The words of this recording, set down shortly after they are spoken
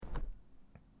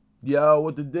Yo,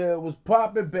 what the deal was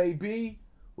poppin', baby?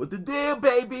 What the deal,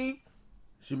 baby?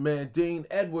 It's your man, Dean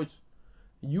Edwards.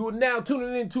 You are now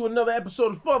tuning in to another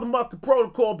episode of FuthaMuckin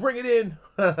Protocol. Bring it in.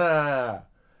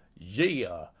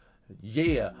 Yeah.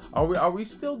 Are we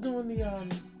still doing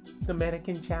the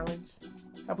mannequin challenge?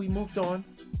 Have we moved on?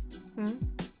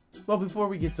 Well, before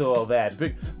we get to all that,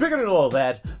 bigger than all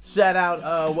that, shout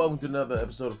out, welcome to another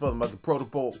episode of FuthaMuckin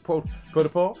Protocol,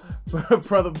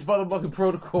 FuthaMuckin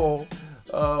Protocol,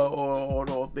 on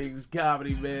all things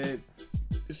comedy, man.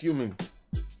 Excuse me,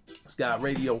 Scott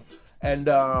Radio, and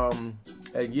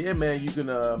yeah, man, you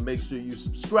can make sure you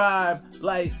subscribe,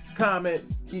 like, comment,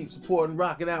 keep supporting,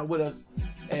 rocking out with us,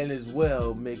 and as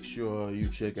well, make sure you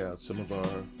check out some of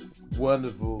our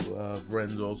wonderful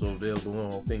friends also available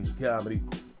on all things comedy.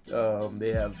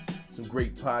 They have some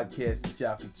great podcasts that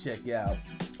y'all can check out.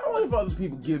 I wonder if other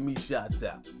people give me shots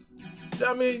out.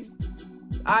 I mean,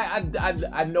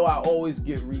 I know I always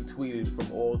get retweeted from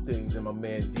all things and my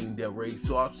man Dean Del Rey.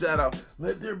 So I'll shout out,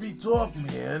 let there be talk,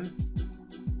 man.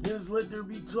 Just let there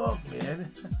be talk,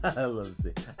 man. I love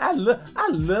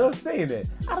saying that.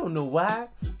 I don't know why,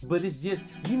 but it's just,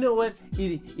 you know what?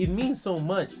 It means so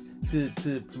much to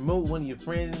promote one of your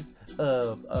friends'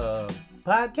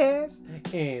 podcast,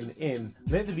 and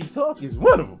let there be talk is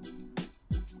one of them.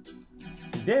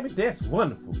 Damn it, that's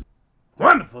wonderful.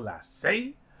 Wonderful, I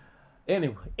say.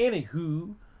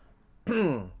 Anywho,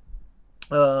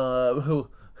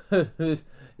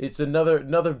 it's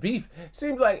another beef.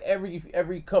 Seems like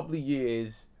every couple of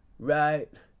years, right?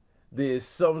 There's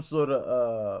some sort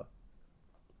of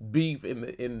beef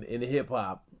in hip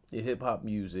hop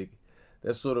music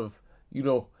that sort of, you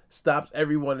know, stops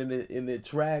everyone in their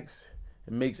tracks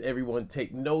and makes everyone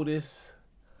take notice.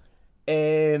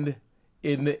 And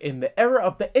in the era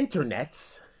of the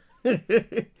internets,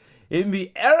 in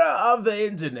the era of the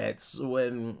internets,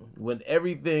 when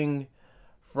everything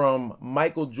from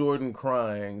Michael Jordan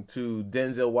crying to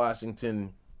Denzel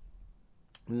Washington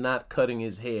not cutting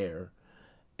his hair,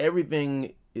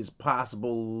 everything is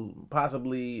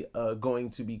possibly going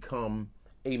to become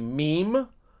a meme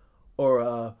or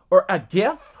a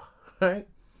GIF, right?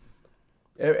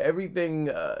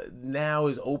 Everything now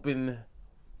is open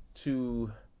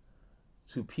to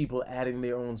people adding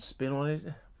their own spin on it,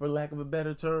 for lack of a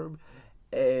better term,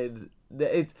 and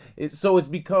it's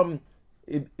become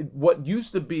what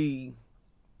used to be,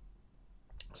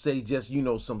 say, just, you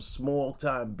know, some small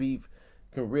time beef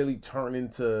can really turn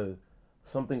into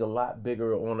something a lot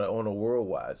bigger on a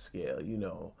worldwide scale. You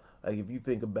know, like if you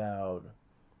think about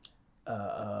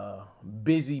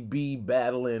Busy Bee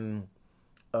battling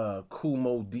Kool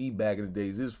Moe Dee back in the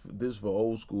days. This for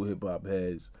old school hip hop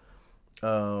heads.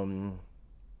 From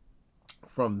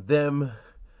them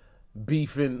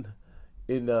beefing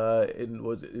in the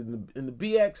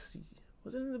BX.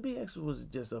 Was it in the BX or was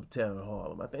it just Uptown in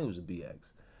Harlem? I think it was the BX.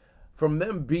 From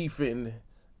them beefing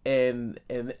and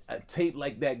a tape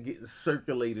like that getting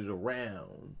circulated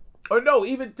around. Or no,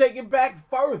 even take it back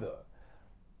further.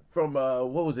 From,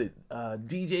 what was it?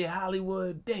 DJ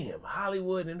Hollywood? Damn,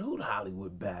 Hollywood and who the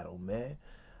Hollywood battle, man?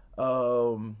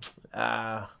 Your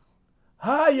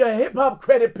hip-hop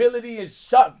credibility is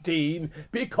shot, Dean,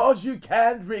 because you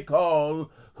can't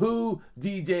recall who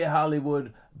DJ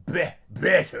Hollywood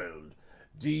battled.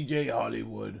 DJ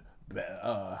Hollywood,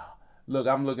 look,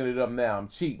 I'm looking it up now. I'm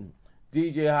cheating.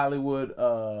 DJ Hollywood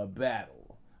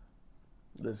battle.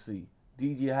 Let's see.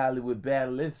 DJ Hollywood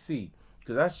battle. Let's see.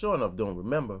 Because I sure enough don't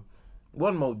remember.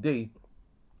 One more day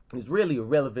is really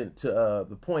irrelevant to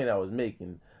the point I was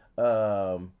making.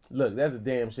 Look, that's a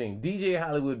damn shame. DJ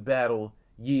Hollywood battle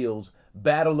yields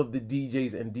Battle of the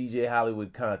DJs and DJ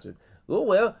Hollywood concert. Oh,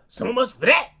 well, so much for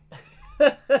that.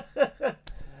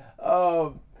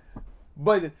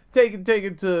 But take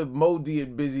it to Moe Dee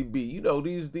and Busy Bee. You know,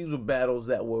 these were battles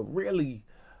that were really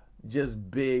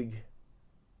just big,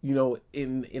 you know,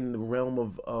 in the realm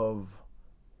of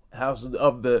house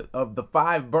of the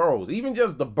five boroughs. Even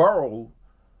just the borough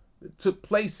it took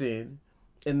place in,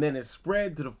 and then it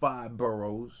spread to the five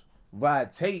boroughs via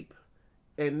tape,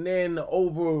 and then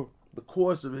over the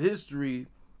course of history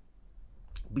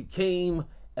became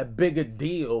a bigger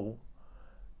deal,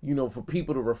 you know, for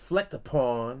people to reflect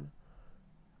upon.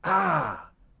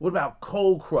 What about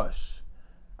Cold Crush?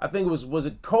 I think was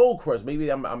it Cold Crush? Maybe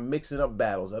I'm mixing up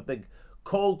battles. I think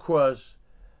Cold Crush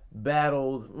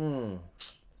battled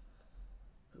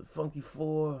Funky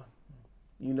Four.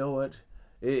 You know what?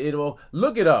 It all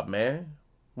look it up, man.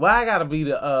 Why I gotta be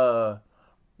the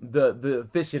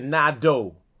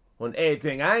aficionado on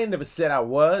everything? I ain't never said I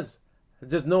was. I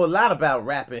just know a lot about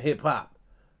rap and hip hop.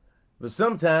 But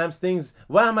sometimes things.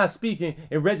 Why am I speaking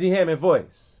in Reggie Hammond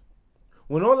voice?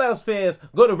 When all else fails,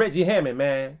 go to Reggie Hammond,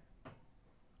 man.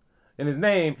 And his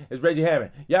name is Reggie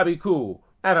Hammond. Y'all be cool.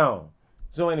 I don't.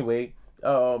 So anyway,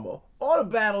 all the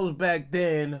battles back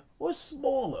then were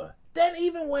smaller. Then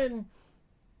even when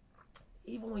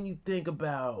you think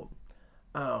about,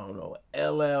 I don't know,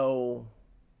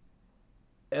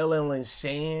 LL and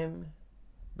Shan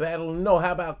battle. No,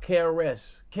 how about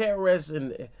KRS?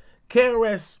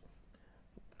 KRS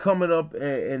coming up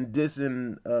and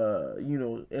dissing,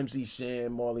 MC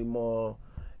Shan, Marley Marl,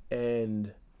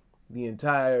 and the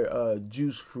entire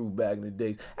Juice Crew back in the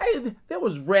days. Hey, there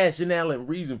was rationale and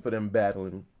reason for them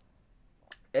battling.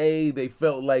 They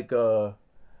felt like Mr.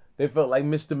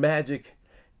 Magic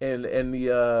and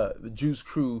the Juice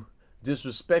Crew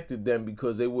disrespected them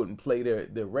because they wouldn't play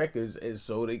their records, and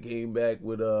so they came back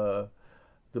with The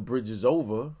Bridge Is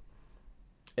Over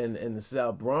and the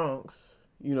South Bronx,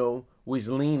 which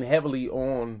leaned heavily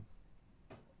on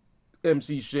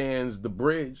MC Shan's The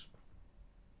Bridge.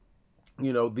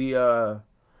 There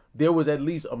was at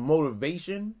least a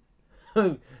motivation.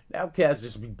 Now cats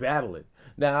just be battling.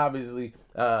 Now, obviously,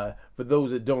 for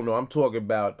those that don't know, I'm talking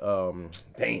about,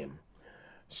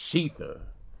 shETHER.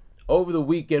 Over the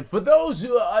weekend, for those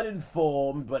who are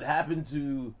uninformed but happen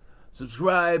to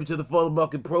subscribe to the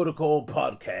FuthaMuckin Protocol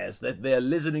podcast that they're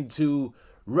listening to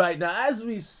right now as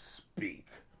we speak,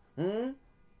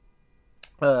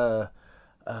 I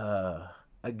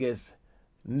guess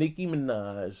Nicki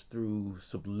Minaj through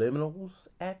subliminals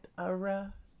at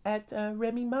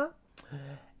Remy Ma,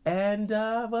 and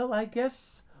I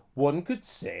guess one could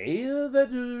say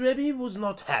that Remy was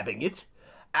not having it.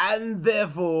 And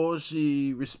therefore,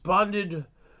 she responded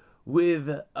with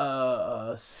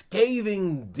a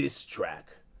scathing diss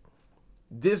track.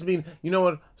 Diss mean, you know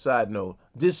what? Side note,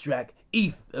 diss track,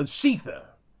 shETHER,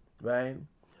 right?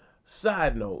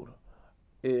 Side note,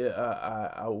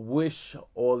 I wish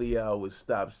all of y'all would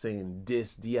stop saying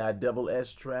diss,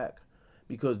 D-I-double-S track,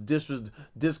 because diss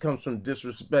comes from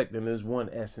disrespect, and there's one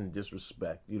S in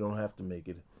disrespect. You don't have to make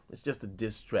it. It's just a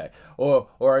diss track. Or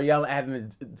are y'all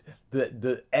adding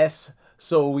the S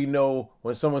so we know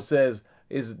when someone says,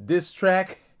 is diss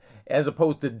track as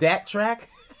opposed to dat track?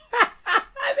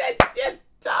 That's just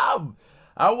dumb.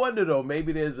 I wonder though,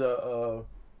 maybe there's a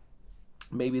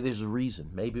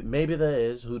reason. Maybe there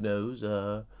is, who knows.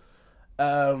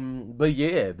 But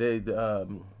yeah,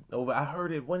 I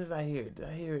heard it. When did I hear it? Did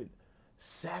I hear it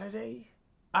Saturday?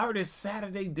 I heard it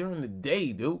Saturday during the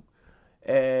day, dude.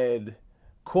 And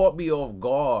caught me off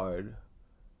guard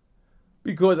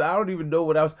because I don't even know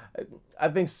what I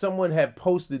think someone had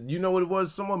posted, you know what it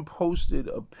was? Someone posted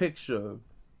a picture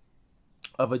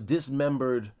of a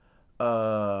dismembered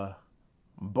Barbie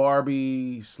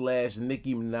 /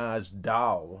 Nicki Minaj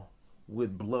doll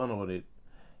with blood on it,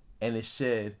 and it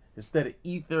said, instead of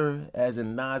ether as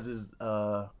in Nas's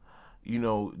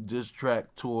diss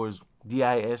track towards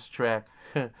DIS track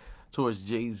towards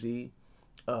Jay-Z,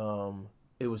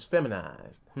 it was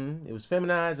feminized. It was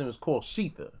feminized and it was called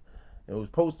shETHER. It was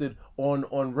posted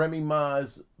on Remy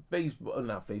Ma's Facebook,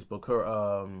 not Facebook,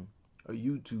 her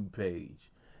YouTube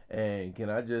page. And can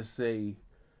I just say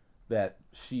that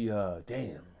she, the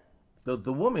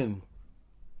woman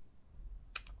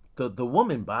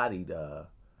bodied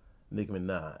Nicki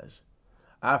Minaj.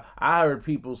 I heard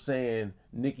people saying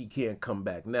Nicki can't come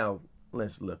back. Now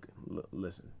let's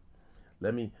listen.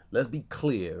 Let's be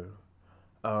clear.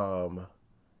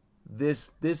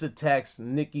 This attacks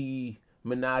Nicki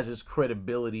Minaj's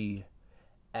credibility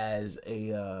as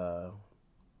an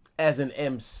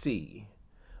MC,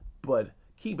 but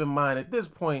keep in mind at this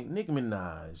point, Nicki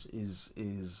Minaj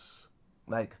is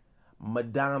like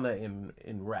Madonna in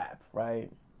rap,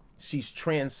 right? She's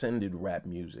transcended rap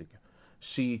music.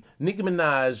 Nicki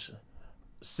Minaj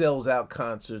sells out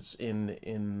concerts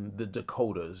in the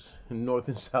Dakotas, in North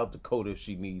and South Dakota if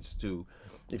she needs to.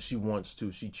 If she wants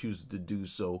to, she chooses to do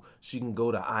so. She can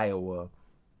go to Iowa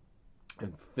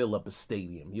and fill up a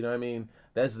stadium. You know what I mean?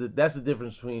 That's the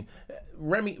difference between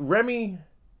Remy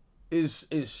is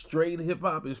straight hip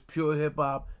hop, is pure hip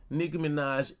hop. Nicki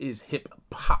Minaj is hip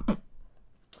hop.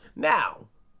 Now,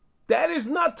 that is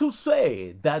not to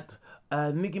say that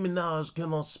Nicki Minaj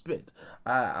cannot spit.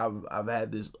 I've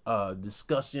had this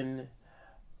discussion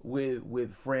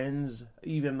with friends,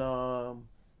 even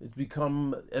it's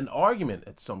become an argument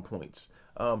at some points.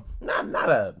 Not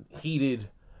a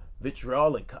heated,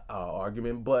 vitriolic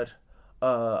argument, but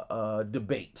a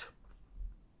debate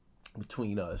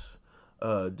between us,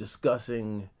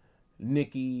 discussing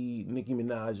Nicki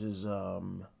Minaj's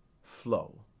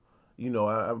flow.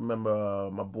 I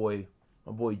remember my boy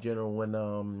General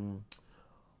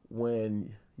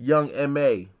when Young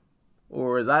M.A,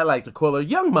 or as I like to call her,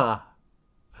 Young M.A,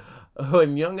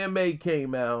 when Young M.A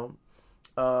came out,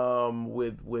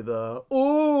 with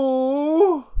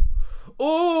ooh,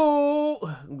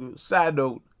 side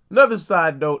note, another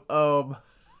side note, no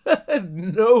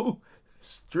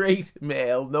straight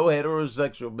male, no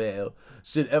heterosexual male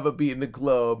should ever be in the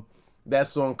club. That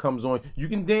song comes on. You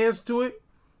can dance to it.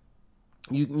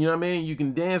 You know what I mean? You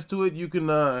can dance to it. You can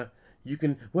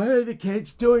what are the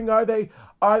kids doing? Are they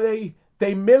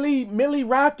Millie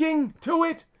rocking to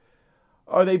it?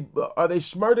 Are they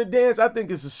Smurder dance? I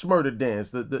think it's a Smurder dance.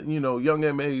 The Young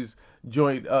M.A.'s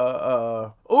joint.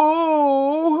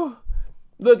 Ooh,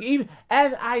 look, even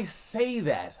as I say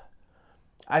that,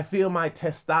 I feel my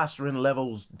testosterone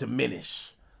levels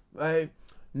diminish. Right?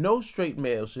 No straight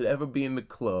male should ever be in the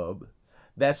club.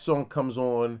 That song comes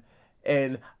on,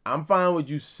 and I'm fine with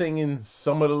you singing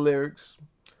some of the lyrics,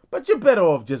 but you're better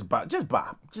off just bop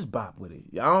with it.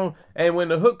 And when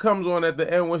the hook comes on at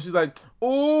the end, when she's like,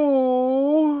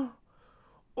 ooh,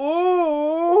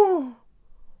 ooh,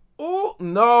 ooh,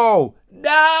 no.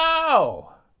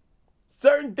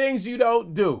 Certain things you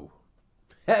don't do.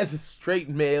 As a straight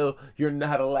male, you're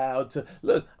not allowed to.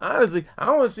 Look, honestly, I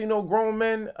don't want to see no grown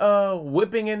men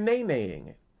whipping and nay-naying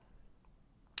it.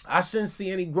 I shouldn't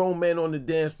see any grown men on the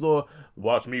dance floor.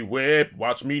 Watch me whip,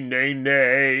 watch me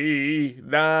nay-nay.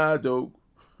 Nah, dope.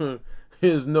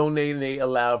 There's no nay-nay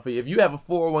allowed for you. If you have a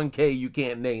 401k, you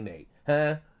can't nay-nay.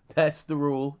 Huh? That's the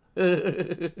rule.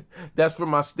 That's for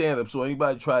my stand-up, so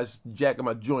anybody tries jacking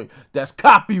my joint, that's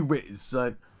copywritten,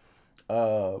 son.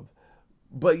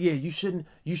 But yeah, you shouldn't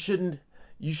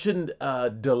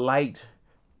delight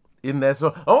in that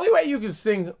song. Only way you can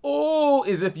sing "Ooh"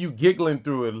 is if you giggling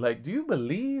through it. Like, do you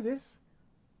believe this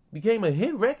became a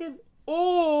hit record?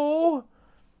 Ooh,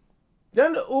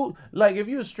 then ooh, like if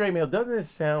you're a straight male, doesn't it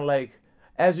sound like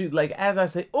as I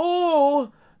say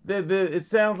ooh, it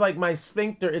sounds like my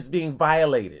sphincter is being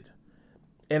violated,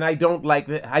 and I don't like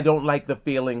the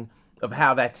feeling of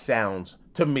how that sounds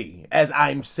to me as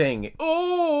I'm saying it.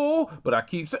 Ooh, but I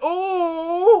keep saying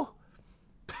ooh.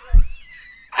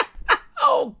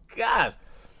 Oh gosh.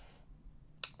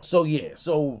 So yeah,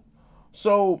 so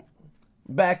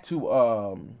back to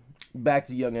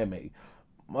Young M.A.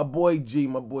 My boy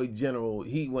General,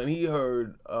 when he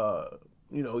heard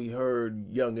he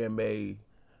heard Young M.A.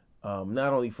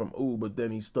 Not only from OOOOOH, but then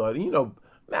he started,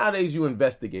 nowadays you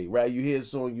investigate, right? You hear a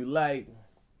song you like,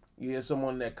 you hear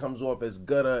someone that comes off as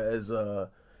gutter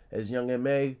as Young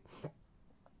M.A.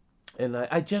 And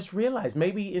I just realized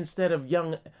maybe instead of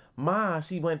Young Ma,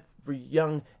 she went for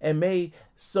Young M.A.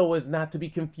 so as not to be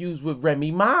confused with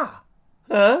Remy Ma.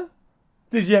 Huh?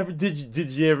 Did you ever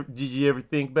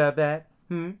think about that?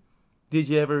 Did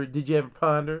you ever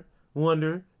ponder,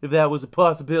 wonder if that was a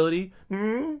possibility?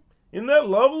 Isn't that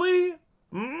lovely?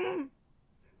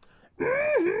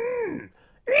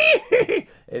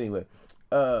 Anyway,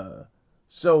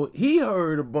 so he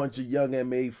heard a bunch of Young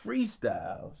M.A.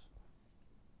 freestyles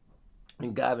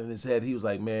and got in his head. He was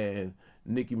like, man,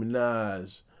 Nicki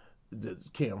Minaj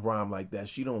can't rhyme like that.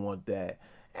 She don't want that.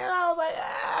 And I was like,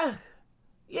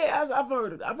 yeah, I've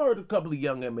heard a couple of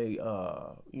Young M.A.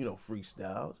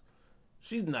 freestyles.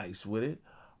 She's nice with it.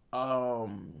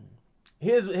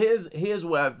 Here's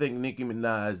where I think Nicki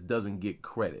Minaj doesn't get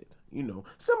credit.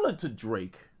 Similar to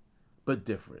Drake, but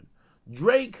different.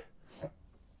 Drake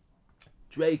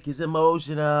is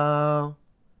emotional.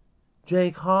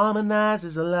 Drake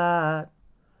harmonizes a lot,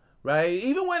 right?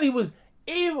 Even when he was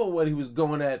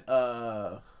going at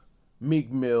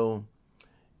Meek Mill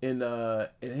in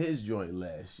his joint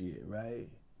last year, right?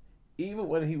 Even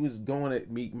when he was going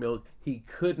at Meek Mill, he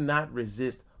could not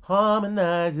resist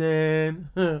harmonizing.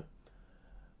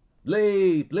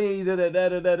 Blaze, blaze,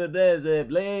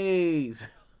 blaze.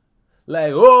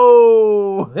 Like,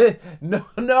 oh,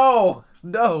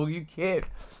 no, you can't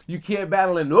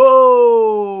battle it.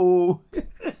 Oh,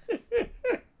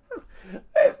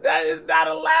 it's not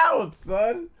allowed,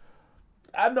 son.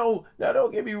 I know. Now,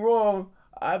 don't get me wrong.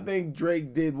 I think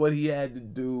Drake did what he had to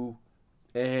do,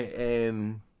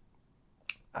 and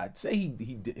I'd say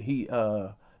he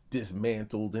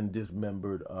dismantled and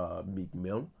dismembered Meek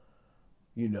Mill,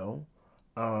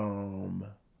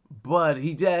 but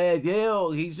he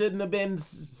shouldn't have been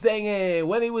singing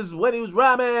when he was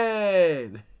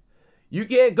rhyming. You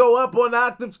can't go up on the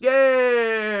octave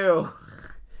scale,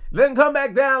 then come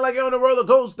back down like you're on a roller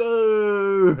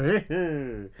coaster.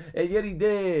 And yet he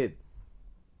did.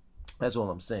 That's all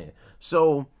I'm saying.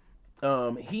 So,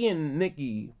 he and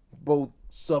Nicki both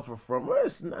suffer from, or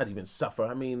it's not even suffer.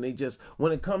 I mean, they just,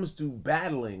 when it comes to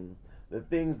battling the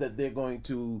things that they're going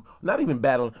to, not even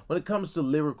battling, when it comes to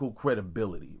lyrical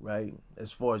credibility, right?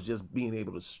 As far as just being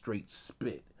able to straight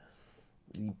spit,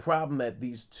 the problem that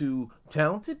these two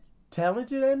talented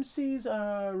MCs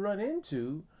run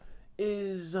into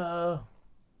is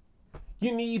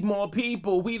you need more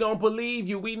people. We don't believe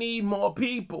you. We need more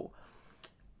people.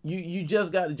 You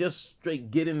just got to just straight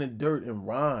get in the dirt and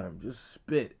rhyme. Just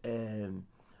spit. And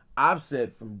I've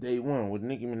said from day one with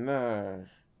Nicki Minaj,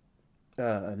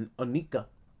 Onika,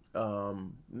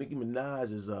 Nicki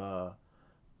Minaj is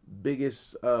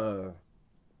biggest,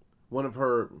 one of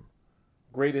her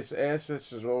greatest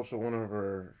assets is also one of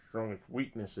her strongest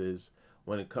weaknesses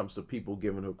when it comes to people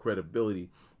giving her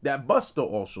credibility. That Busta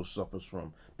also suffers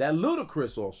from. That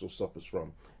Ludacris also suffers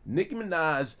from. Nicki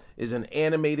Minaj is an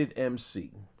animated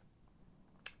MC.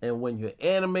 And when you're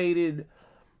animated,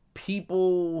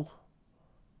 people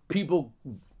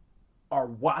are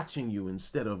watching you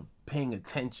instead of paying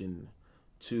attention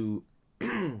to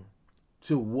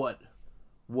to what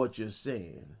you're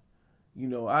saying. You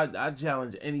know, I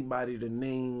challenge anybody to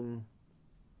name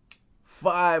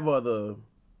 5 other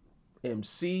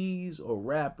MCs or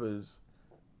rappers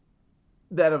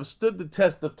that have stood the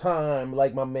test of time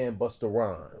like my man Busta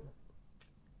Rhymes.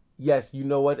 Yes, you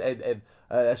know what? And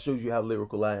that shows you how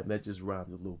lyrical I am. That just rhymed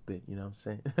a little bit, you know what I'm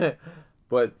saying?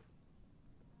 But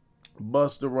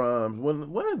Busta Rhymes, when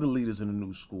did the Leaders in the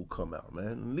New School come out,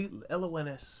 man?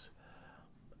 LONS,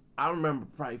 I remember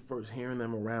probably first hearing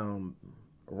them around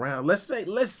let's say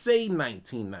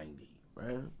 1990,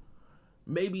 right?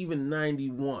 Maybe even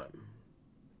 91.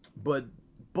 But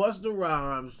Busta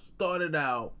Rhymes started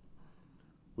out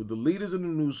with the Leaders in the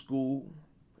New School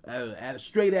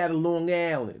straight out of Long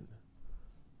Island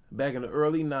back in the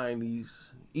early 90s,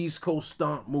 East Coast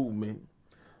Stomp movement,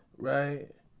 right?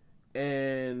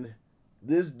 And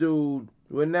this dude,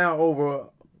 we're now over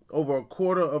a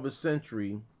quarter of a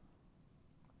century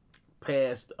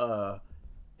past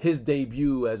his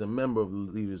debut as a member of the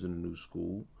Leaders in the New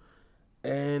School,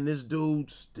 and this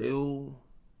dude still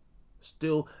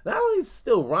not only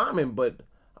still rhyming, but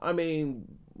I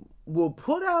mean, will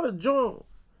put out a joint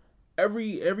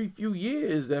every few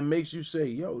years that makes you say,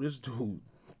 "Yo, this dude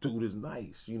is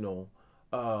nice." You know,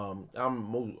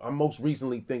 I'm most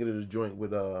recently thinking of the joint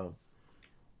with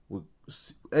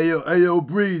Ayo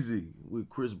Breezy with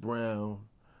Chris Brown.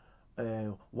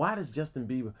 And why does Justin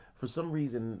Bieber? For some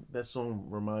reason, that song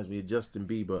reminds me of Justin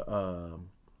Bieber.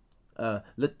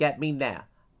 Look at me now,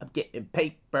 I'm getting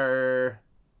paper.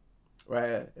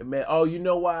 Right, and man. Oh, you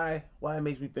know why? Why it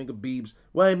makes me think of Biebs?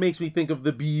 Why it makes me think of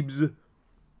the Biebs?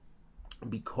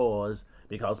 Because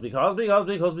of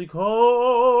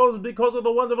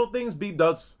the wonderful things Bieb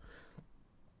does.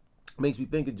 Makes me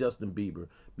think of Justin Bieber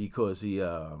because he.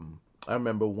 I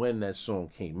remember when that song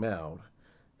came out.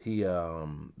 They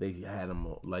had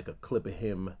him like a clip of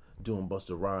him doing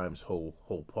Busta Rhymes' whole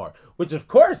part, which of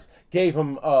course gave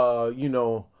him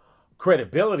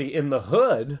credibility in the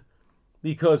hood.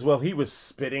 Because, well, he was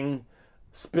spitting,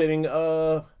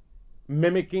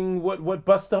 mimicking what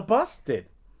Busta Bust did.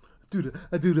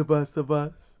 I do the Busta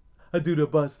Bust. I do the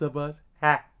Busta Bust.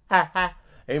 Ha, ha, ha.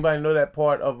 Anybody know that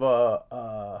part of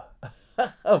of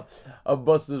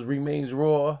Busta's Remains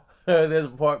Raw? There's a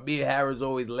part me and Harris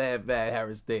always laugh at,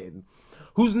 Harris Stanton,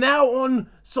 who's now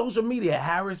on social media.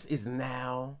 Harris is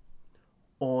now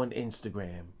on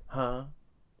Instagram, huh?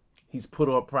 He's put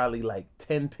up probably like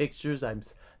 10 pictures. I'm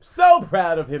so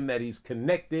proud of him that he's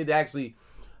connected. Actually,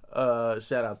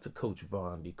 shout out to Coach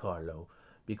Von DiCarlo,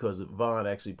 because Von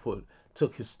actually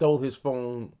stole his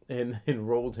phone and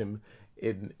enrolled him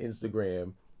in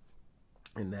Instagram,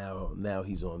 and now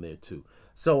he's on there too.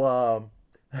 So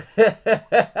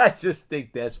I just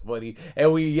think that's funny.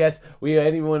 And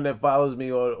anyone that follows me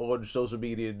on social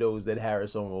media knows that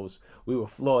we were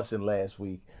flossing last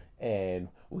week and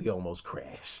we almost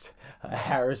crashed.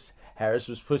 Harris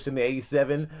was pushing the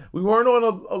A7. We weren't on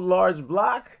a large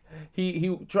block.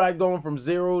 He tried going from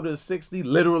 0 to 60,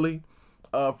 literally.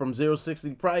 From 0 to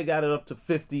 60, probably got it up to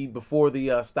 50 before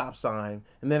the stop sign.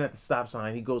 And then at the stop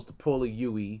sign, he goes to pull a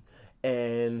Yui,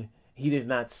 and he did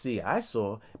not see. I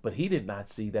saw, but he did not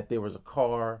see that there was a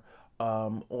car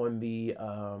on the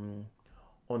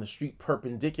street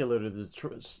perpendicular to the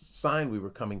sign we were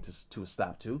coming to a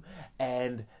stop to,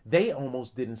 and they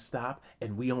almost didn't stop,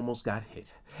 and we almost got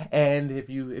hit. And if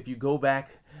you go back,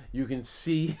 you can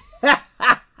see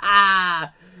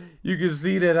you can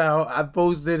see that I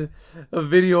posted a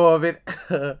video of it.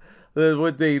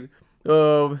 What date?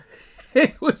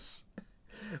 It was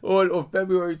on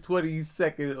February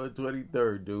 22nd or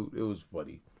 23rd, dude. It was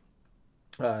funny.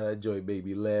 That joint made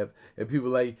me laugh. And people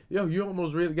like, yo, you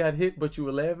almost really got hit, but you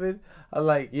were laughing? I'm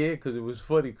like, yeah, because it was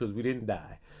funny, because we didn't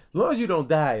die. As long as you don't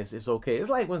die, it's okay. It's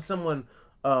like when someone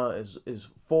is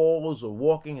falls or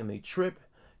walking and they trip.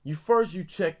 you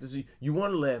check to see, you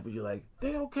want to laugh, but you're like,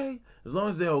 they okay? As long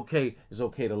as they're okay, it's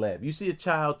okay to laugh. You see a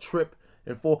child trip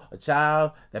and fall, a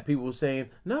child that people were saying,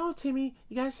 no, Timmy,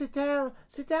 you gotta sit down,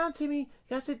 Timmy, you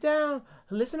gotta sit down,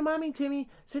 listen to mommy, Timmy,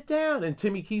 sit down, and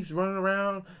Timmy keeps running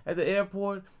around at the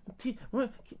airport, Timmy,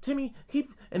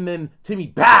 and then Timmy,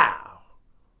 bow,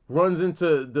 runs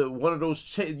into one of those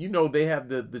chairs. You know, they have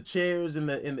the chairs in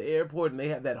the airport, and they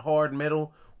have that hard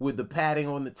metal with the padding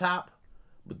on the top,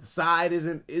 but the side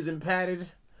isn't padded.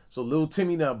 So little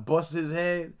Timmy now busts his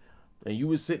head, and you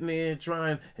was sitting there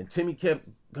trying, and Timmy kept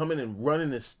coming and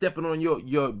running and stepping on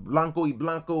your Blanco y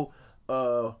Blanco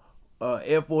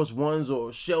Air Force Ones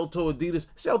or shell toe Adidas.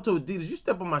 Shell toe Adidas, you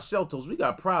step on my shell toes, we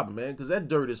got a problem, man, because that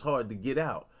dirt is hard to get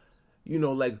out. You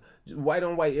know, like white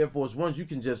on white Air Force Ones, you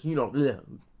can just,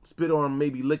 spit on them,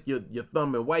 maybe lick your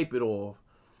thumb and wipe it off.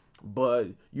 But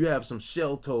you have some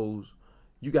shell toes,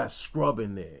 you got scrub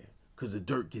in there because the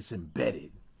dirt gets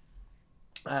embedded.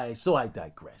 All right, so I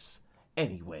digress.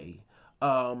 Anyway,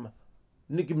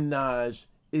 Nicki Minaj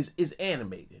is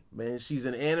animated, man. She's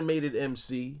an animated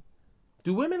MC.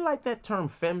 Do women like that term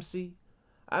femcee?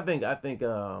 I feel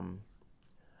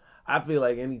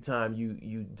like anytime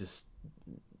you just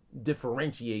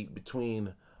differentiate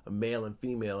between a male and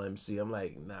female MC, I'm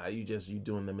like, nah, you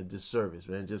doing them a disservice,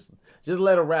 man. Just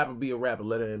let a rapper be a rapper,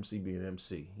 let an MC be an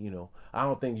MC. I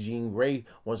don't think Jean Grey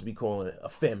wants to be calling it a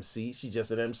femcee. She's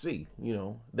just an MC,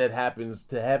 that happens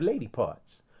to have lady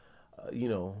parts,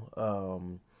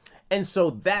 and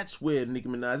so that's where Nicki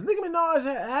Minaj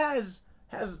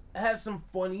has some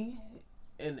funny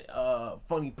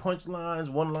punchlines,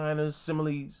 one-liners,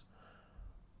 similes.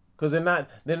 Because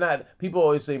they're not, people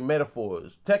always say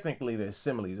metaphors. Technically, they're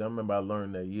similes. I remember I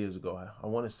learned that years ago. I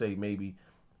want to say maybe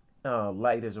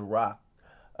light as a rock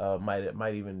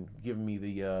might even give me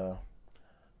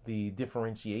the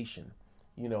differentiation,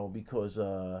 because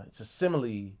it's a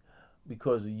simile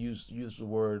because it use the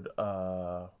word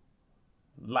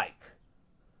like.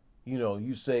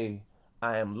 You say,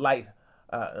 I am light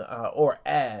or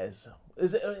as.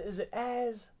 Is it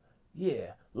as?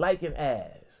 Yeah, like and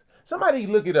as. Somebody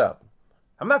look it up.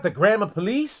 I'm not the grammar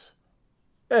police.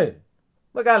 Hey,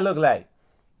 look I look like.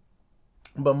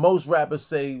 But most rappers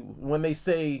say, when they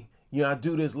say, I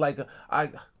do this like I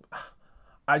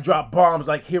drop bombs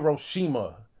like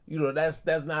Hiroshima.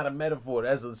 That's not a metaphor.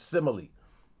 That's a simile.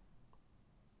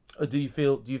 Do you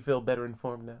feel better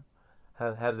informed now?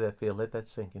 How did that feel? Let that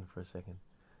sink in for a second.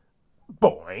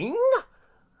 Boing!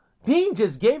 Dean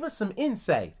just gave us some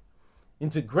insight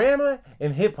into grammar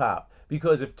and hip hop.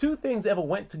 Because if two things ever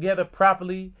went together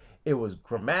properly, it was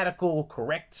grammatical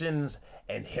corrections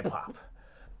and hip hop.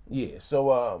 Yeah,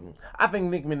 so I think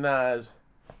Nicki Minaj,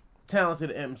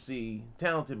 talented MC,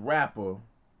 talented rapper,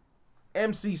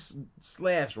 MC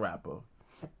 / rapper.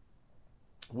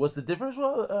 What's the difference?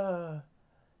 Well, a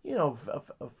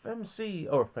femcee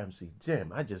or femcee.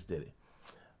 Damn, I just did it.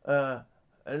 An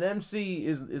MC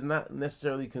is not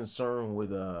necessarily concerned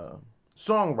with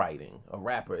songwriting. A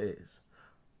rapper is.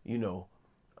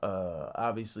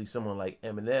 Obviously someone like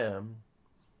Eminem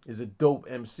is a dope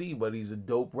MC, but he's a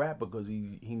dope rapper because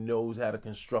he knows how to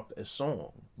construct a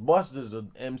song. Busta's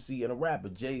an MC and a rapper.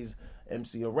 Jay's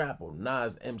MC a rapper.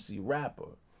 Nas MC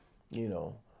rapper.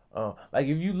 Like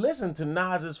if you listen to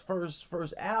Nas's first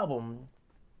album,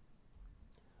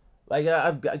 like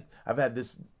I've had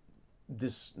this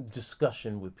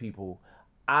discussion with people.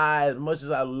 As much as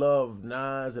I love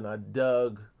Nas and I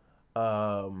dug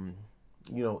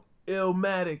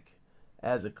Illmatic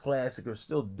as a classic or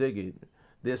still dig it,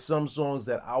 there's some songs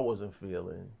that I wasn't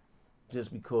feeling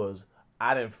just because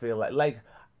I didn't feel like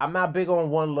I'm not big on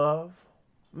One Love.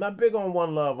 I'm not big on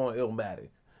One Love on Illmatic.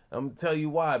 I'm gonna tell you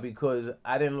why, because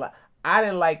I didn't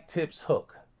like Tip's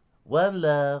hook. One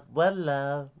love, one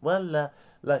love, one love.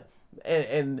 Like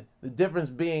and the difference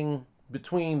being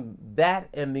between that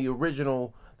and the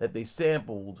original that they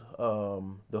sampled,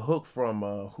 the hook from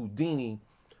Houdini.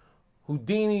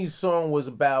 Houdini's song was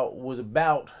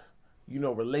about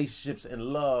relationships and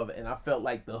love, and I felt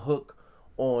like the hook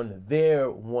on their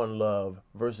One Love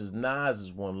versus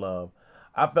Nas's One Love,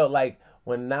 I felt like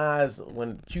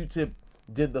when Q-Tip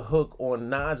did the hook on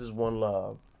Nas's One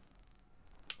Love,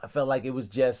 I felt like it was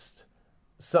just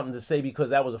something to say because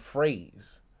that was a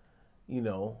phrase,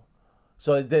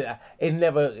 So that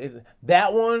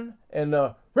one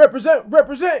and represent.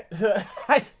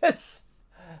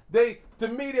 To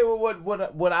me they were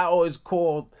what I always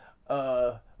called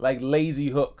like lazy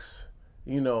hooks,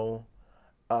 and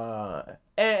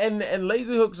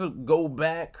lazy hooks go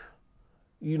back,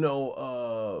 even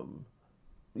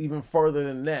further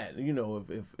than that.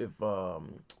 If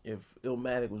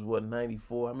Illmatic was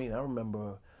 94, I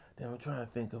remember I'm trying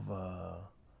to think of I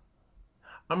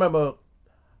remember.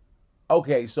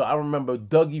 Okay, so I remember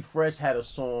Dougie Fresh had a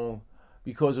song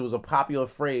because it was a popular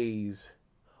phrase.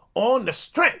 On the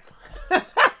strength,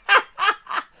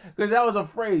 because that was a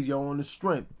phrase, yo. On the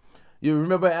strength. You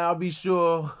remember I'll be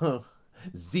sure.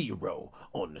 0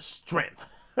 on the strength.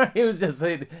 It was just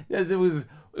saying, yes, it was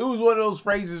one of those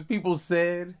phrases people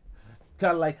said,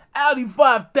 kind of like Audi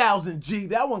 5000 G.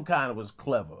 That one kind of was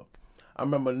clever. I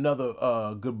remember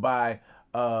another goodbye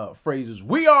phrases.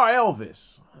 We are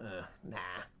Elvis. Nah.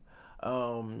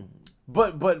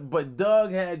 But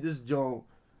Doug had this joint.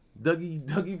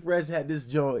 Dougie Fresh had this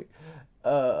joint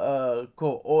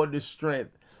called On the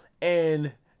Strength,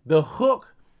 and the hook.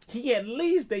 At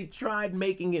least they tried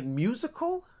making it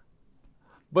musical,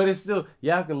 but it's still,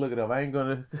 y'all can look it up. I ain't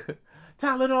gonna.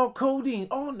 Tylenol, codeine,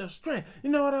 on the strength.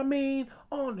 You know what I mean?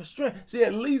 On the strength. See,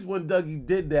 at least when Dougie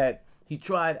did that, he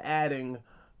tried adding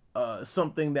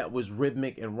something that was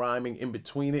rhythmic and rhyming in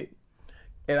between it.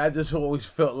 And I just always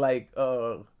felt like,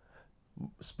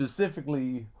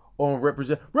 specifically on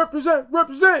represent,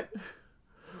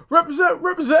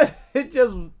 it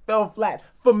just fell flat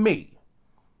for me.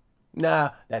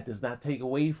 Now, that does not take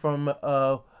away from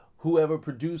whoever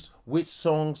produced which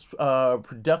song's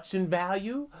production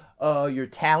value, your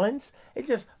talents. It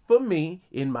just, for me,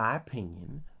 in my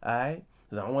opinion, all right?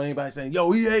 Because I don't want anybody saying,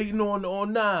 yo, he hating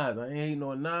on Nas. I ain't hating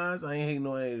on Nas. I ain't hating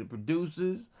on any of the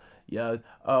producers. Yeah.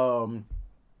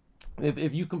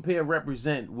 If you compare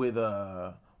Represent with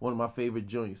one of my favorite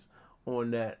joints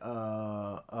on that,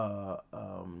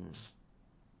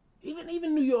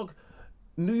 even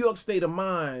New York State of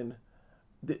Mind,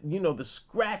 the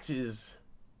scratches,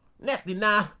 that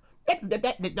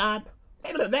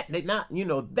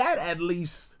at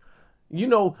least,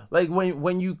 like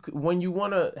when you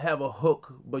want to have a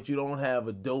hook, but you don't have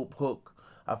a dope hook,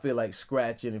 I feel like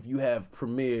scratching, if you have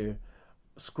Premier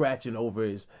scratching over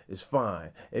is fine.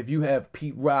 If you have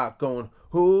Pete Rock going,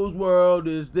 whose world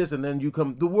is this? And then you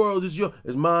come, the world is yours,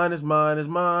 it's mine, it's mine, it's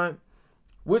mine.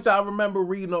 Which I remember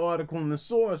reading an article in The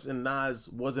Source, and Nas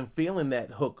wasn't feeling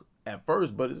that hook at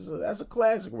first, but that's a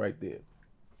classic right there.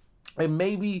 And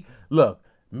maybe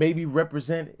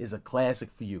Represent is a classic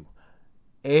for you.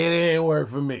 It ain't work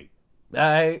for me.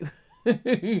 Alright?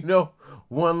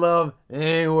 One Love, it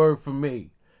ain't work for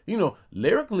me.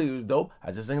 Lyrically it was dope.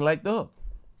 I just ain't like the hook.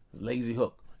 Lazy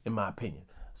hook, in my opinion.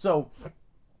 So,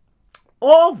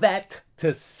 all that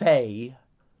to say,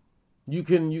 you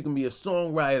can be a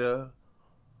songwriter,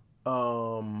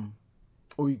 or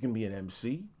you can be an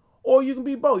MC, or you can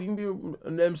be both. You can be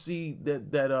an MC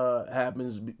that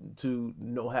happens to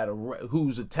know how to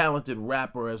who's a talented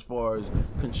rapper as far as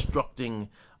constructing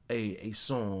a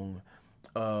song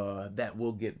that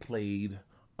will get played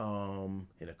in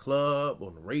a club,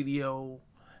 on the radio,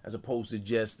 as opposed to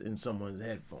just in someone's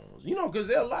headphones. Because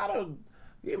there are a lot of,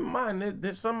 keep in mind,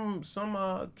 there's some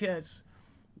cats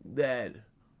that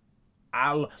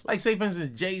I like. Say for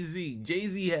instance, Jay-Z.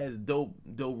 Jay-Z has dope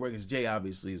records. Jay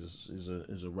obviously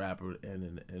is a rapper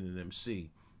and an MC.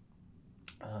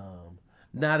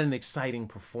 Not an exciting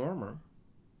performer.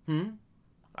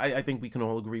 I think we can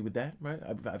all agree with that, right?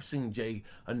 I've seen Jay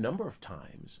a number of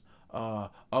times,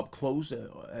 up close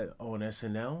on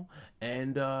SNL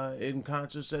and in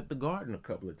concerts at the Garden a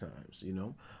couple of times.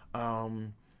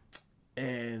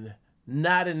 And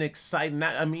not an exciting.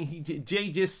 Jay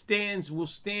just will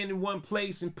stand in one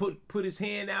place and put his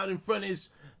hand out in front of his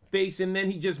face, and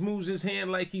then he just moves his hand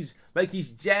like he's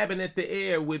jabbing at the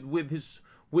air with his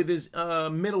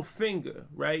middle finger,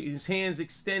 right? His hand's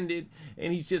extended,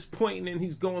 and he's just pointing, and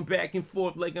he's going back and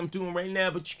forth like I'm doing right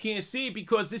now. But you can't see it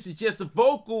because this is just a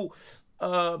vocal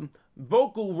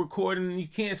recording, and you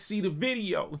can't see the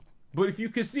video. But if you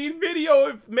can see the video,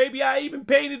 if maybe I even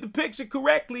painted the picture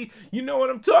correctly, you know what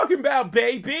I'm talking about,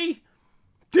 baby.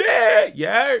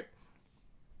 Yeah.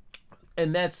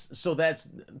 And that's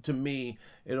to me,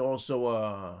 it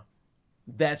also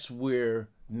that's where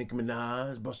Nicki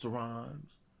Minaj, Busta Rhymes,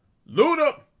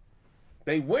 Luda,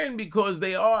 they win because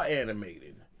they are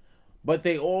animated. But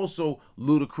they also,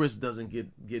 Ludacris doesn't get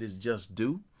his just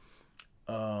due.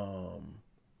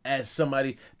 As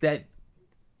somebody that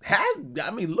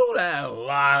Luda had a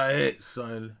lot of hits,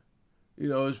 son.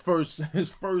 His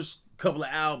first couple of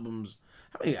albums.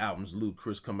 How many albums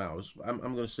Ludacris come out? I'm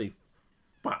gonna say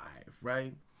 5,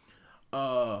 right?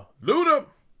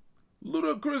 Ludacris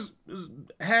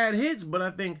had hits, but I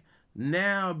think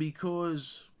now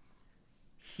because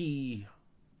he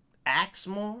acts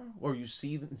more, or you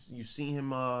see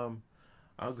him. I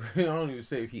don't even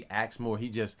say if he acts more.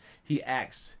 He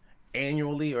acts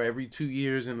annually or every 2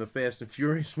 years in the Fast and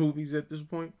Furious movies at this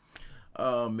point.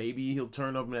 Maybe he'll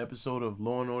turn up an episode of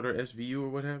Law and Order SVU or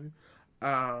what have you.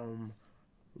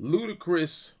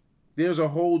 Ludacris, there's a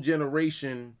whole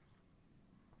generation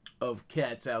of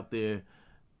cats out there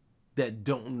that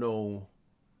don't know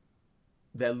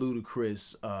that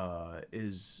Ludacris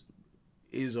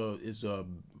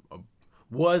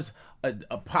was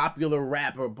a popular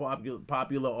rapper,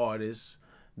 popular artist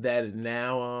that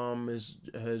now has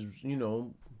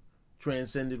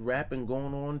transcended rap and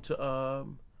gone on to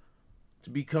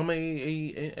become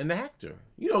an actor.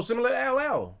 Similar to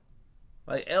LL.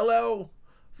 Like LL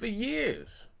for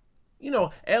years.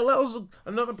 LL's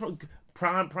another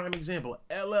prime example.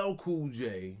 LL Cool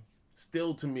J,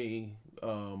 still to me,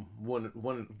 one of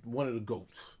the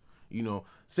GOATs.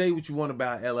 Say what you want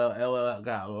about LL. LL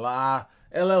got a lot.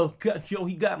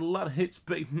 He got a lot of hits,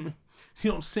 baby. You know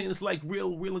what I'm saying? It's like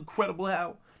real incredible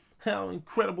how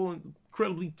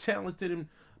incredibly talented and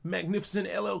magnificent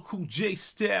LL Cool J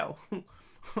style.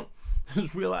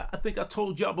 It's real. I think I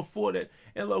told y'all before that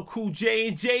LL Cool J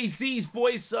and Jay-Z's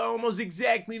voice are almost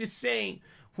exactly the same.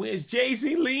 Whereas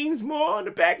Jay-Z leans more on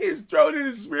the back of his throat and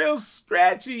it's real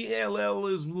scratchy. LL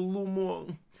is a little more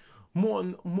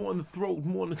in the throat,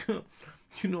 more in the,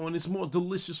 and it's more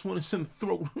delicious when it's in the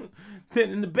throat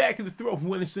than in the back of the throat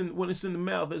when it's in the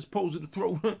mouth as opposed to the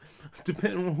throat,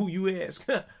 depending on who you ask.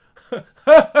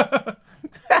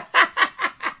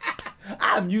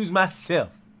 I amuse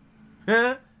myself.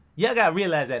 Huh? Y'all gotta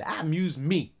realize that I amuse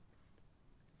me.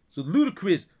 So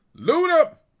Ludacris,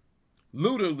 Luda,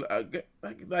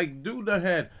 like dude done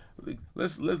had.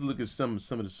 Let's look at some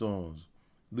of the songs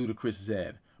Ludacris has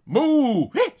had.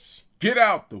 Move, hits, get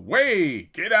out the way,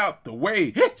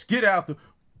 hits, get out the.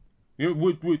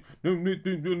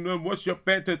 What's your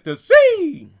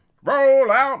fantasy?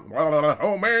 Roll out,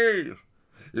 homies,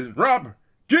 is rubber.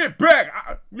 Get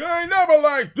back, you ain't never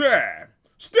like that.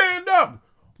 Stand up.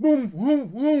 Boom, boom,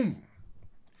 boom.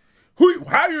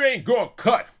 How you ain't gonna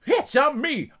cut? Bitch, I'm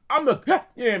me. I'm the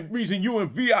goddamn reason you in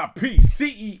VIP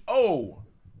CEO.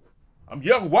 I'm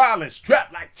young, wild, and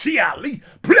strapped like Chia Lee.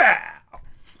 Blah.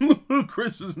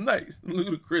 Ludacris is nice.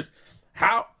 Ludacris.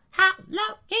 How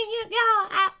low can you go?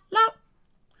 How low?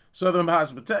 Southern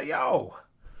Hospitality. Yo,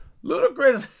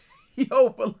 Ludacris,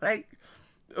 for like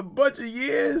a bunch of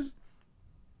years.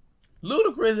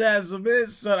 Ludacris has some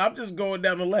hits, son. I'm just going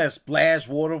down the list. Splash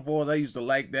Waterfalls. I used to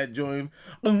like that joint.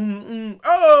 Make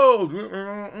love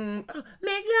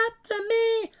to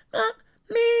me,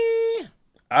 me.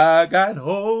 I got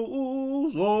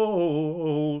hoes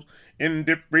in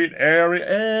different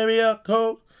area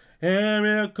codes.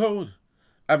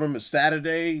 I remember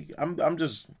Saturday. I'm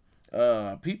just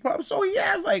P-pop. So he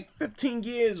has like 15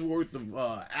 years worth of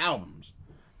albums.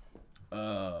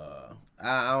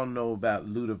 I don't know about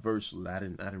Ludaversal. I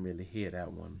didn't really hear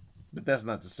that one. But that's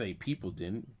not to say people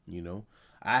didn't,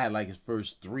 I had like his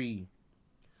first three.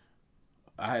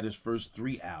 I had his first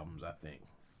 3 albums, I think.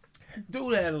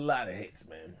 Dude had a lot of hits,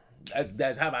 man.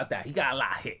 That's how about that? He got a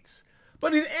lot of hits.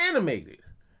 But he's animated.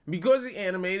 Because he's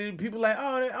animated, people like,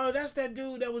 oh, that's that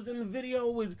dude that was in the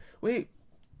video where he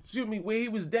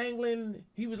was dangling.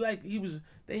 He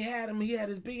had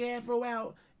his big afro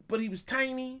out, but he was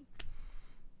tiny.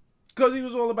 Because he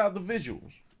was all about the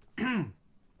visuals.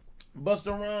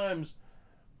 Busta Rhymes,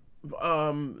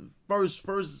 not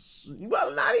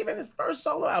even his first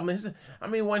solo album.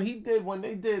 When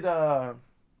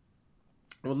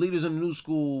Leaders in the New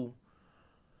School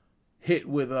hit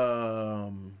with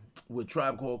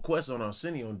Tribe Called Quest on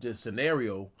Arsenio, did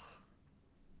Scenario.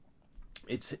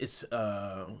 It's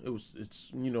goes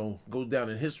down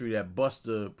in history that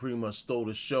Busta pretty much stole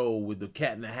the show with the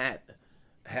Cat in the Hat.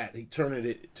 He turned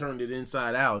it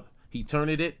inside out. He turned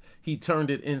it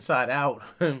inside out.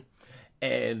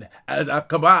 And as I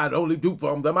command, only do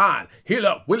from the mind. Heal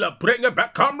up, will up, bring it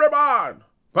back, come rewind.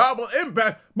 Powerful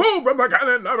impact, move from the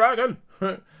cannon, the dragon.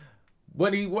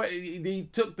 When he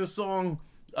took a song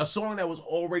that was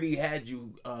already had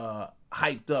you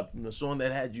hyped up, and the song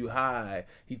that had you high,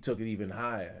 he took it even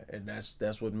higher, and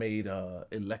that's what made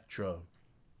Electra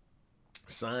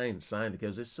sign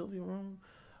because it's Sylvia wrong.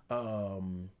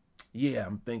 I'm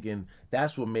thinking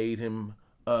that's what made him,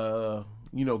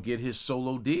 get his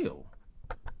solo deal.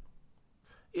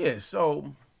 Yeah,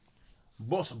 so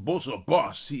Bossa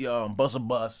Boss, he Bossa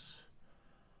Boss,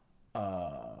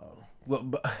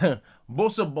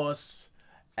 Bossa Boss,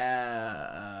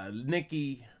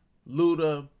 Nicki,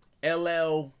 Luda,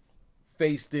 LL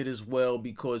faced it as well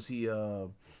because he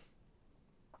had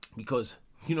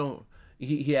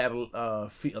a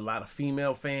lot of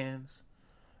female fans.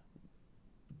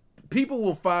 People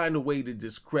will find a way to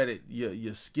discredit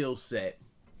your skill set,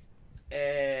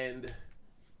 and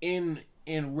in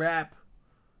rap,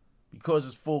 because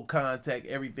it's full contact,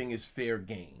 everything is fair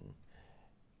game.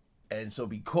 And so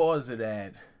because of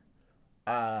that,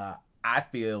 I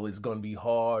feel it's going to be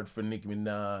hard for Nicki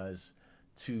Minaj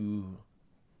to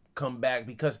come back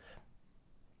because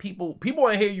people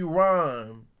want to hear you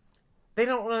rhyme. They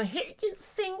don't want to hear you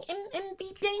sing and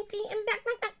be dainty and that.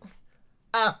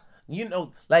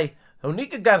 Like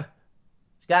Onika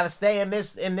gotta stay in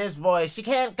this voice. She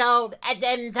can't go and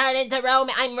then turn into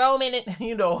Roman. I'm Roman.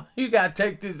 You gotta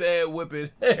take this ass whipping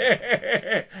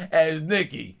as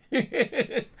Nicki.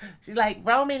 She's like,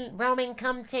 Roman,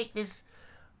 come take this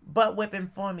butt whipping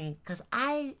for me, cause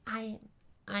I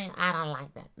don't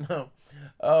like that. No.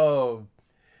 Oh,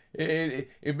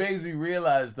 it makes me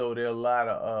realize though there are a lot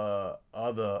of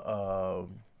other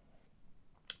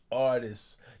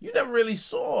artists you never really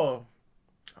saw.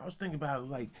 I was thinking about it,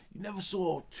 like, you never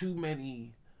saw too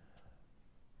many,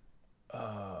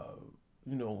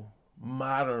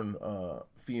 modern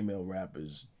female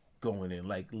rappers going in.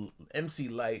 Like MC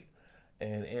Lyte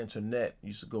and Antoinette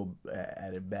used to go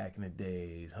at it back in the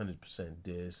days, 100%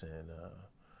 diss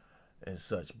and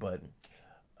such. But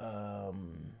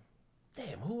damn,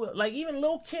 who, like, even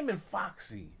Lil Kim and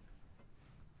Foxy,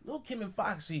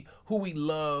 who we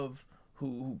love,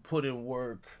 who put in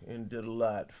work and did a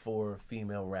lot for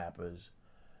female rappers.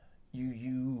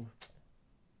 You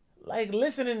like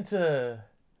listening to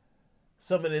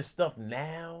some of this stuff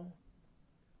now,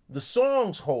 the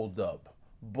songs hold up,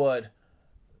 but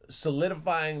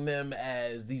solidifying them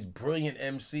as these brilliant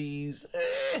MCs,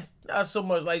 not so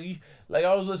much. Like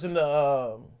I was listening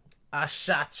to I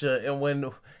Shot Ya, and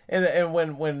when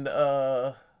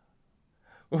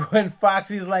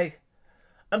Foxy's like,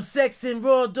 I'm sexing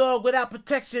raw dog without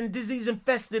protection, disease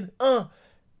infested,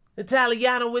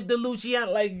 Italiano with the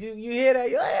Luciano. Like, you hear that?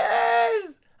 You're like,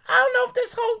 yes. I don't know if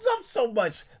this holds up so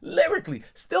much lyrically.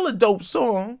 Still a dope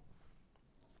song,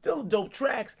 still dope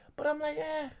tracks, but I'm like,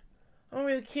 I don't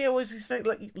really care what you say,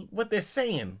 like what they're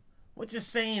saying. What you're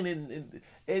saying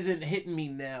isn't hitting me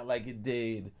now like it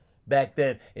did back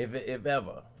then, if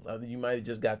ever. You might have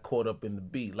just got caught up in the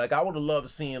beat. Like, I would have loved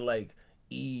seeing like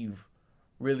Eve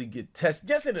really get tested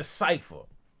just in a cipher,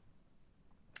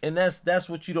 and that's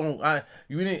what you don't.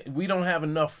 We don't have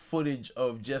enough footage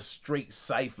of just straight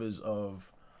ciphers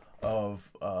of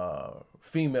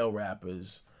female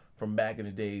rappers from back in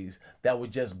the days that were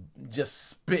just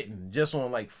spitting, just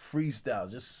on like freestyle,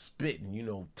 just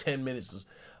spitting. 10 minutes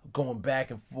going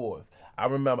back and forth. I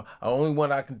remember the only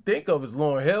one I can think of is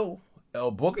Lauryn Hill,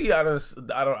 El Boogie.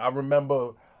 I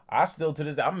remember. I still to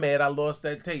this day, I'm mad I lost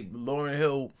that tape. Lauryn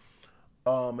Hill.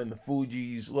 And the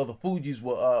Fugees. Well, the Fugees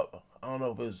were up. I don't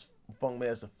know if it was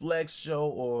Funkmaster Flex show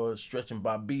or Stretch and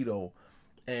Bobbito,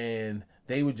 and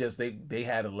they were just they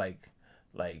had a like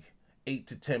 8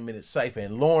 to 10 minute cipher,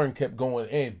 and Lauren kept going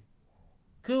in.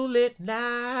 Cool it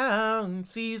down,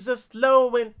 Caesar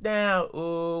slowing down.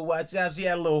 Oh, watch out! She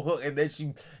had a little hook, and then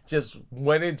she just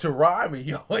went into rhyming,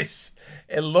 yo.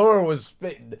 And Lauren was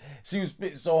spitting. She was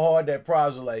spitting so hard that Probs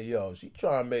was like, yo, she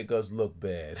trying to make us look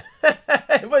bad.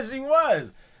 But she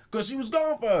was, because she was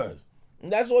going for us.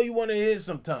 And that's all you want to hear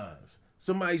sometimes.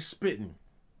 Somebody spitting.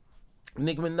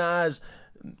 Nicki Minaj,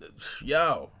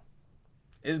 yo,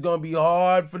 it's going to be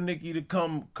hard for Nicki to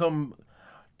come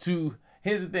to...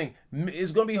 Here's the thing.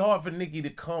 It's going to be hard for Nicki to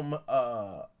come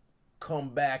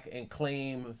back and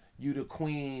claim you the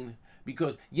queen,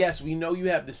 because, yes, we know you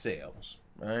have the sales,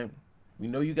 right? We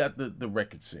know you got the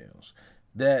record sales.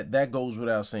 That goes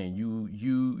without saying.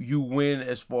 You win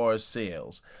as far as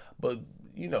sales. But,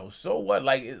 so what?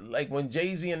 Like when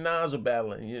Jay-Z and Nas are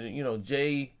battling,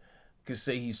 Jay could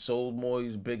say he sold more,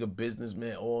 he's a bigger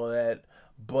businessman, all that.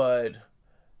 But,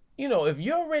 if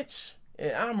you're rich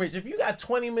and I'm rich, if you got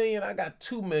 20 million, I got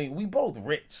 2 million, we both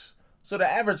rich. So the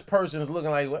average person is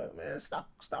looking like, well, man, stop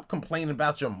complaining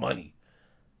about your money.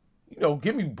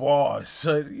 Give me bars.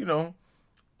 So,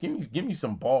 give me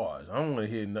some bars. I don't want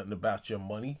to hear nothing about your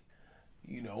money.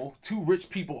 Two rich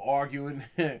people arguing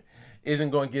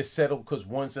isn't going to get settled because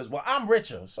one says, well, I'm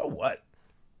richer. So what?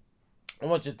 I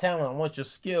want your talent. I want your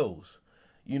skills.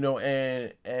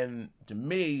 And to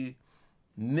me,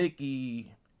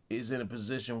 Nicki is in a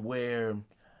position where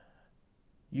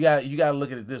you got to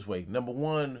look at it this way. Number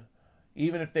one,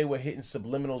 even if they were hitting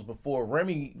subliminals before,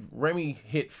 Remy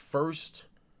hit first,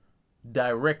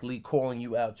 directly calling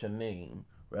you out your name,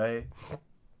 right?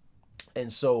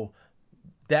 And so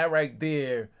that right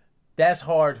there, that's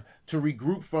hard to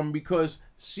regroup from, because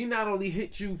she not only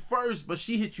hit you first, but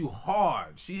she hit you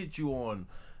hard. She hit you on,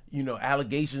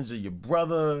 allegations of your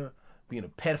brother being a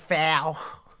pedophile.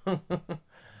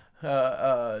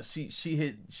 She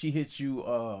hit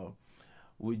you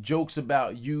with jokes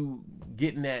about you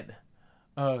getting that.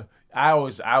 I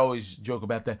always joke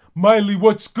about that. Miley,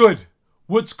 what's good?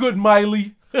 What's good,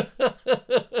 Miley?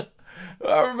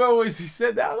 I remember when she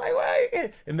said that. I was like,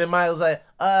 why? And then Miley was like,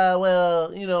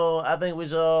 well, I think we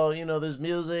should all, there's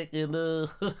music and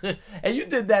and you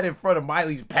did that in front of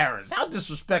Miley's parents. How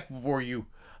disrespectful for you,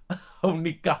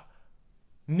 Onika,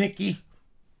 Nicki.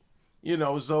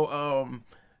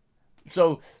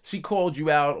 So she called you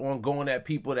out on going at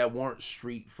people that weren't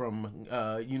street, from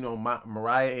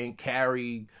Mariah and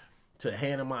Carey to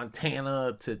Hannah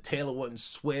Montana to Taylor wasn't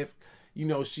Swift.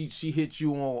 She hit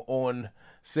you on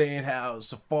saying how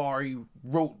Safari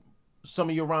wrote some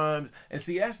of your rhymes. And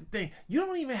see, that's the thing. You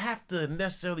don't even have to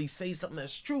necessarily say something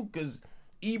that's true, because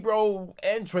Ebro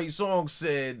and Trey Songz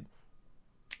said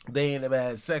they ain't never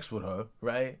had sex with her,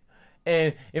 right?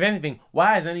 And if anything,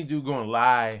 why is any dude going to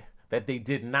lie that they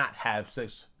did not have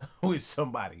sex with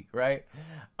somebody, right?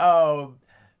 So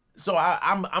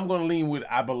I'm going to lean with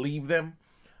I believe them.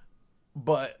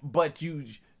 But what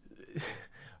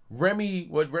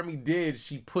Remy did,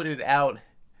 she put it out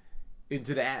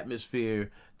into the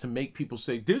atmosphere to make people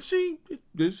say, did she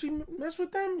mess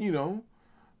with them?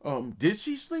 Did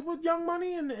she sleep with Young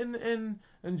Money and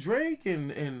Drake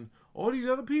and all these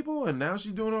other people? And now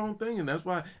she's doing her own thing, and that's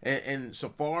why. And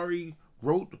Safari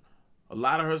wrote a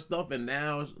lot of her stuff, and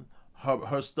now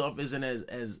her stuff isn't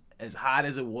as hot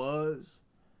as it was,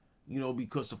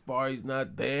 because Safari's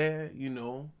not there.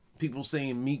 People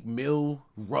saying Meek Mill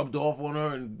rubbed off on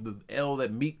her, and the L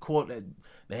that Meek caught at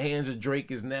the hands of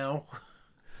Drake is now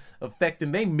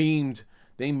affecting. They memed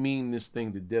this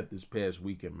thing to death this past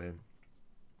weekend, man.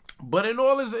 But in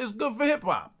all, it's good for hip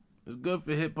hop. It's good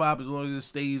for hip hop as long as it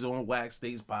stays on wax,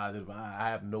 stays positive. I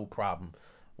have no problem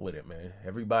with it, man.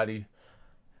 Everybody,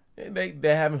 they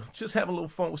having a little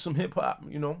fun with some hip hop,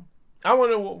 I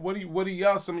want to know what are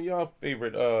y'all, some of y'all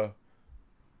favorite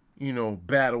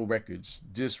battle records,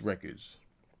 diss records.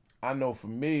 I know for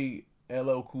me,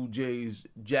 LL Cool J's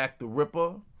Jack the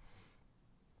Ripper.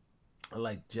 I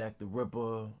like Jack the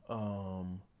Ripper.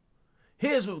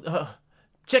 Here's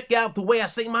check out the way I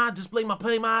say my display, my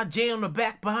play, my J on the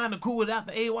back behind the cool without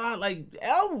the AY. Like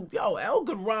L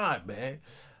could rhyme, man.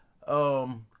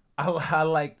 I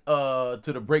like To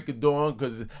the Break of Dawn,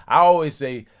 because I always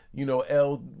say,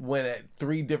 L went at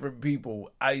 3 different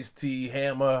people: Ice-T,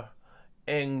 Hammer,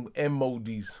 and Mo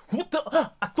D's. What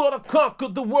the? I thought I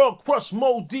conquered the world, crushed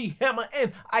Mo D, Hammer,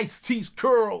 and Ice-T's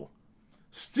curl.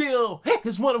 Still, heck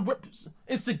is one of rippers.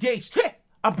 Instigate, heck,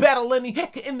 I battle any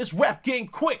heck in this rap game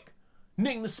quick.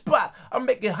 Ning the spot, I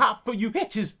make it hot for you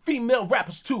bitches, female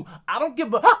rappers too. I don't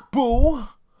give a boo.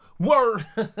 Word.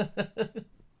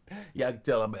 Yeah, I can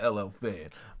tell I'm an LL fan.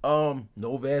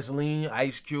 No Vaseline,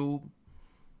 Ice Cube.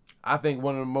 I think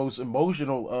one of the most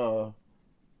emotional,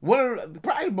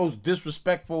 probably the most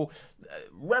disrespectful.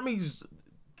 Remy's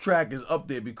track is up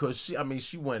there because she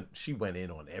went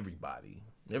in on everybody.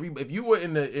 If you were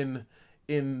in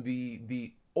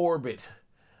the orbit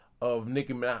of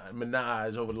Nicki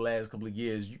Minaj over the last couple of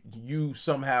years, you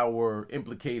somehow were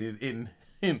implicated in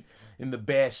the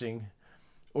bashing,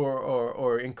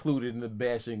 or included in the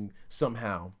bashing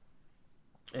somehow.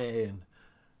 And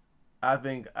I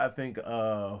think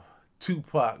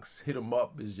Tupac's Hit 'Em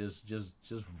Up is just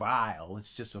vile.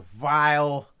 It's just a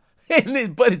vile,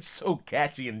 but it's so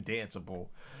catchy and danceable.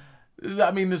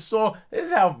 I mean, the song, this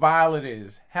is how vile it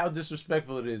is, how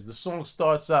disrespectful it is. The song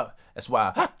starts out, that's why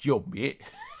I hopped your bitch.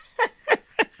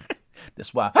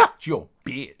 That's why I hopped your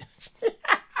bitch.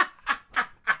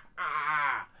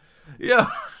 Yeah,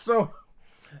 so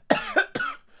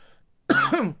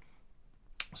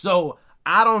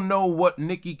I don't know what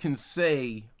Nicki can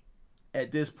say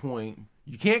at this point.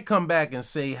 You can't come back and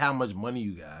say how much money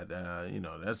you got.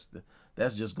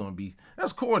 That's just gonna be,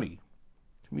 that's corny.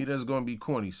 To me, that's gonna be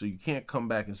corny. So you can't come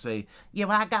back and say, yeah,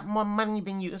 well, I got more money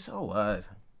than you. So what?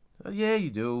 Yeah, you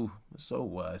do. So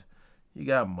what? You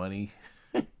got money.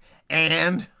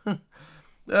 And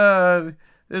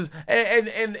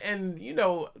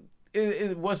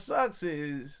what sucks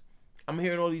is I'm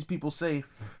hearing all these people say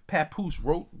Papoose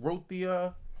wrote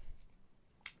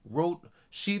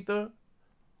shETHER,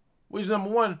 which, number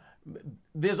one,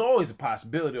 there's always a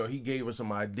possibility, or he gave her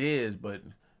some ideas, but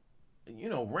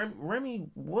Remy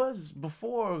was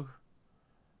before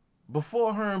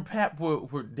her and Pap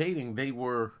were dating. They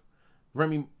were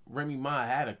Remy Ma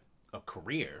had a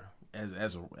career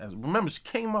as remember, she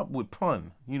came up with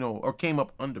Pun, or came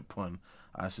up under Pun,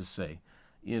 I should say,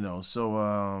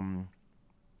 so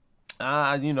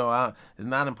it's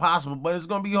not impossible, but it's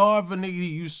gonna be hard for nigga to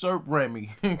usurp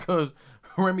Remy because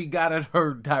Remy got at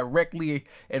her directly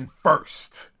and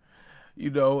first.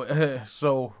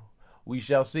 So we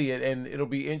shall see it, and it'll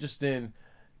be interesting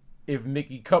if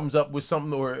Nicki comes up with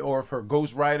something, or if her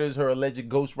ghostwriters, her alleged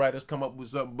ghostwriters, come up with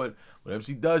something. But whatever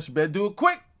she does, she better do it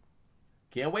quick.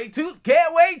 Can't wait too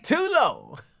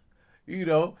long.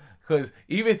 Because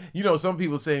even some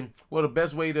people saying, well, the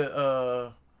best way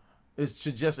to is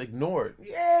to just ignore it.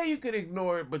 Yeah, you could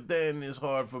ignore it, but then it's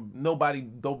hard for nobody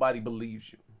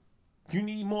believes you. You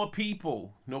need more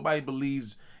people. Nobody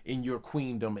believes in your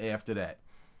queendom after that.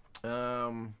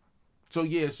 So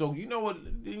you know what?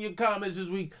 In your comments this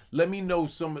week, let me know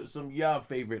some y'all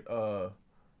favorite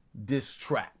diss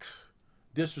tracks,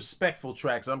 disrespectful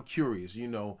tracks. I'm curious.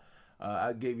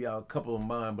 I gave y'all a couple of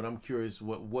mine, but I'm curious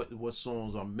what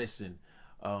songs are missing,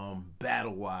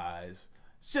 battle wise.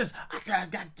 It's just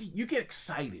you get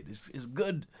excited. It's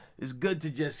good. It's good to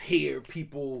just hear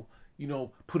people,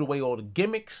 put away all the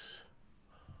gimmicks.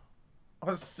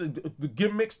 I said the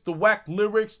gimmicks, the whack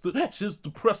lyrics, it's just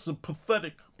depressing,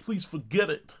 pathetic. Please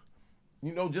forget it.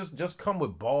 Just come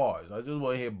with bars. I just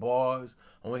want to hear bars.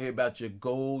 I want to hear about your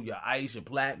gold, your ice, your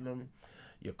platinum,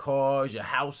 your cars, your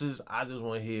houses. I just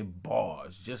want to hear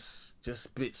bars. Just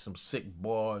spit some sick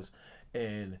bars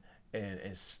and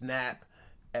snap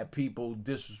at people.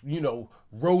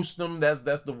 Roast them.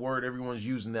 That's the word everyone's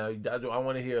using now. I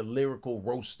want to hear lyrical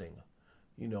roasting.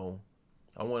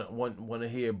 I want to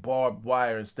hear barbed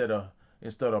wire instead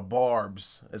of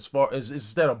barbs.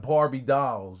 Instead of Barbie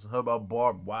dolls, how about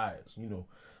barbed wires?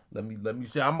 Let me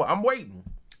say I'm waiting.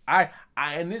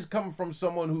 And this coming from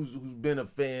someone who's been a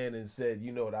fan and said,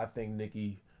 what I think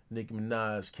Nicki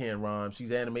Minaj can rhyme.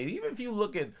 She's animated. Even if you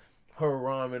look at her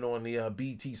rhyming on the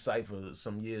BT Cypher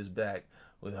some years back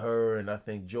with her and I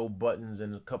think Joe Buttons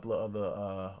and a couple of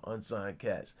other unsigned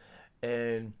cats.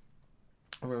 And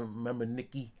I remember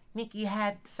Nicki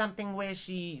had something where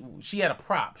she had a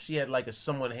prop. She had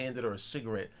someone handed her a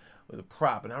cigarette with a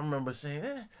prop. And I remember saying,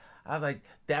 I was like,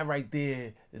 that right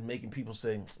there is making people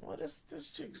say, well, this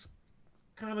chick's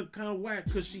kind of whack,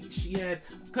 because she had,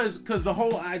 because the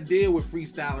whole idea with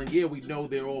freestyling, yeah, we know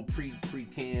they're all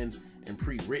pre-canned and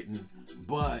pre-written,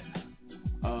 but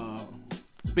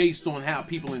based on how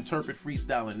people interpret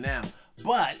freestyling now.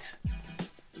 But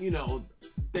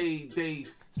they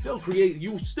still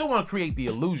want to create the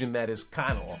illusion that it's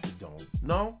kind of off the dome.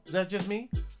 No? Is that just me?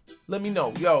 Let me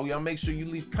know. Y'all make sure you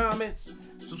leave comments,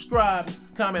 subscribe,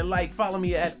 comment, like, follow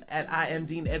me at I am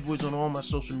Dean Edwards on all my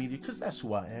social media, because that's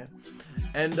who I am.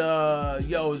 And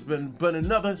it's been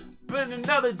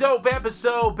another dope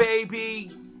episode, baby.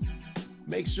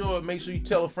 Make sure you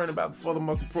tell a friend about the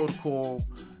FuthaMuckin protocol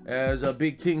as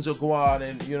big things are going on,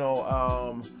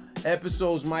 and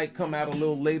episodes might come out a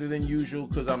little later than usual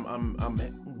because I'm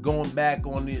going back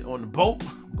on the boat,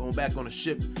 going back on the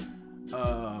ship.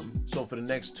 So for the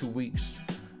next 2 weeks,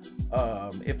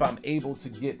 if I'm able to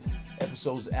get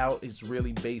episodes out, it's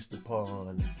really based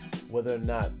upon whether or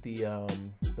not the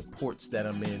ports that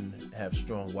I'm in have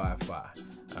strong Wi-Fi.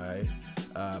 All right.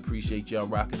 Appreciate y'all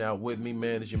rocking out with me,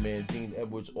 man. It's your man Dean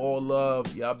Edwards. All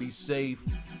love. Y'all be safe.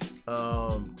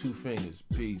 2 fingers.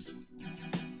 Peace.